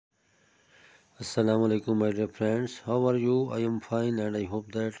Assalamu alaikum my dear friends. How are you? I am fine and I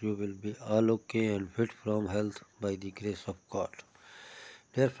hope that you will be all okay and fit from health by the grace of God.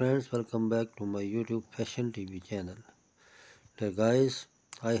 Dear friends, welcome back to my YouTube Fashion TV channel. Dear guys,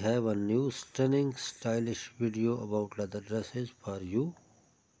 I have a new stunning stylish video about leather dresses for you.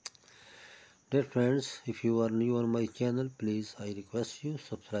 Dear friends, if you are new on my channel, please I request you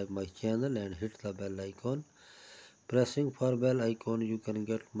subscribe my channel and hit the bell icon. Pressing for bell icon you can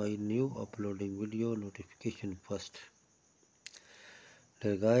get my new uploading video notification first.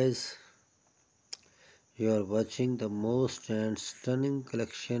 Dear guys, you are watching the most and stunning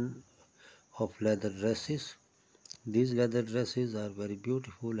collection of leather dresses. These leather dresses are very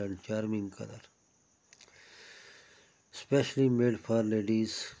beautiful and charming color, especially made for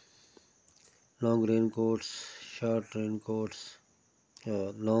ladies. Long raincoats, short raincoats,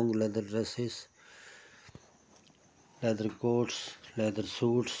 long leather dresses, leather coats, leather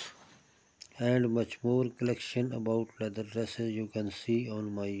suits, and much more collection about leather dresses you can see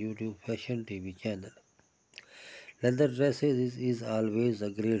on my YouTube Fashion TV channel. Leather dresses is always a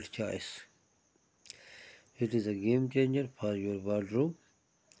great choice. It is a game changer for your wardrobe.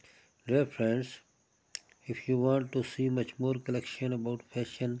 Dear friends, if you want to see much more collection about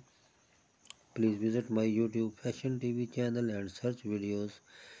fashion, please visit my YouTube Fashion TV channel and search videos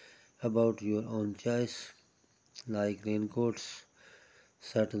about your own choice like raincoats,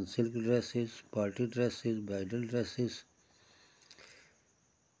 satin silk dresses, party dresses, bridal dresses,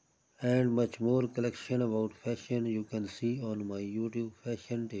 and much more collection about fashion you can see on my YouTube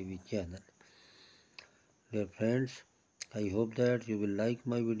Fashion TV channel. Dear friends, I hope that you will like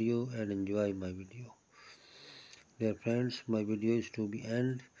my video and enjoy my video. Dear friends, my video is to be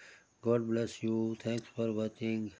end. God bless you. Thanks for watching.